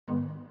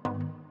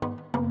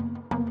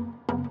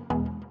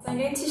I'm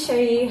going to show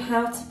you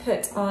how to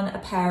put on a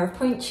pair of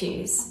pointe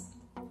shoes.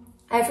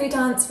 Every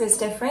dancer is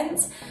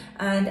different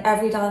and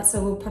every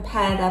dancer will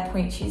prepare their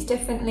pointe shoes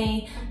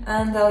differently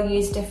and they'll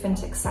use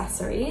different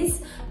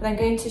accessories, but I'm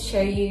going to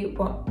show you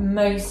what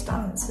most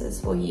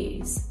dancers will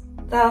use.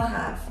 They'll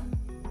have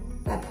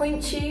their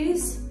pointe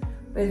shoes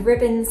with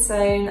ribbons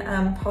sewn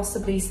and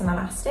possibly some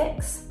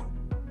elastics,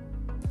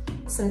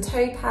 some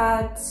toe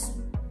pads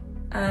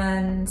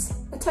and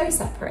a toe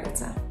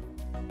separator.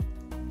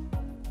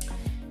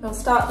 You'll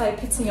start by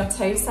putting your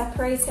toe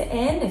separator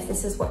in if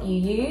this is what you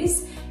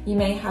use. You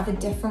may have a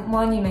different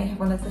one, you may have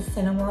one of the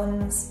thinner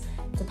ones,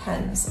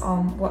 depends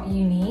on what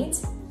you need.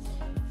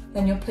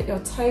 Then you'll put your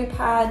toe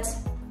pad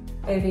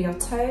over your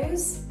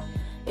toes.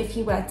 If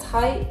you wear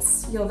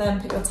tights, you'll then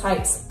put your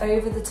tights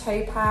over the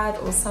toe pad,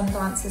 or some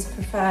dancers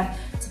prefer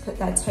to put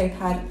their toe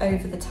pad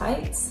over the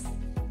tights.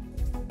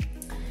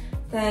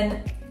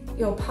 Then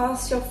you'll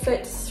pass your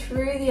foot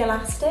through the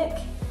elastic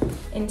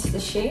into the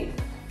shoe.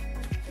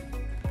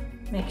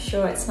 Make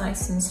sure it's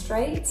nice and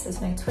straight,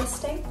 there's no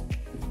twisting.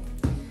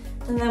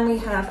 And then we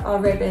have our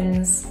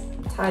ribbons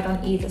tied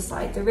on either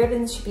side. The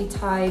ribbons should be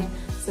tied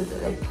so that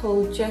they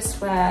pull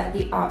just where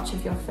the arch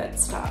of your foot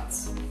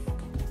starts.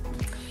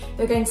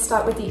 You're going to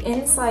start with the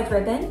inside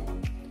ribbon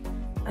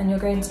and you're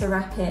going to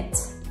wrap it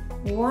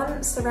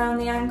once around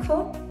the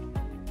ankle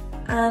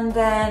and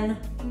then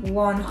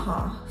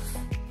 1/2,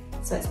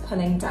 so it's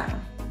pulling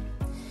down.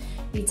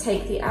 You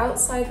take the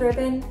outside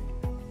ribbon,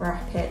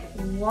 wrap it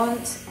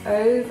once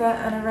over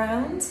and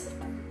around,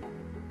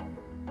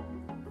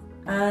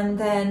 and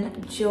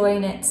then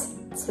join it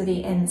to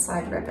the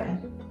inside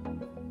ribbon.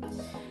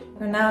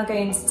 We're now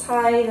going to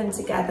tie them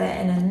together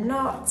in a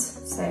knot,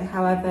 so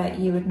however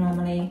you would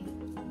normally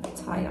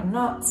tie your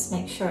knots,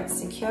 make sure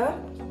it's secure.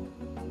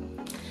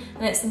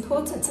 And it's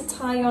important to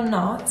tie your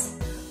knot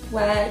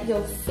where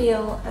you'll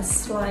feel a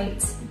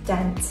slight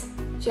dent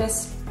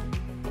just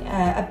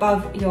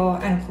above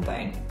your ankle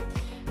bone.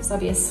 So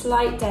there'll be a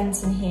slight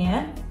dent in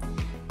here,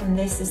 and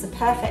this is the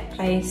perfect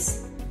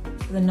place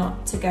for the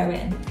knot to go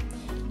in.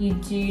 You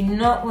do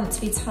not want to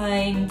be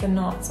tying the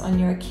knot on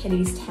your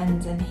Achilles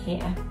tendon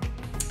here.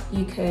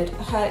 You could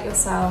hurt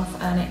yourself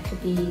and it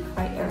could be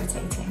quite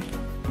irritating.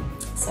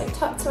 So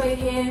tucked away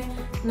here,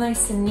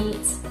 nice and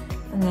neat,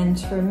 and then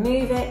to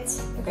remove it,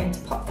 we're going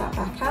to pop that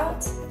back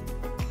out,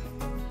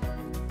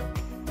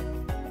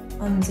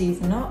 undo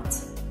the knot,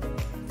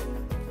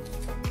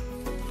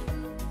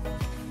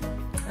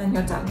 and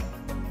you're done.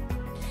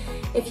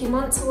 If you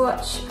want to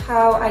watch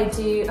how I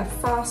do a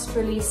fast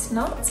release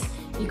knot,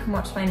 you can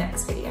watch my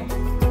next video.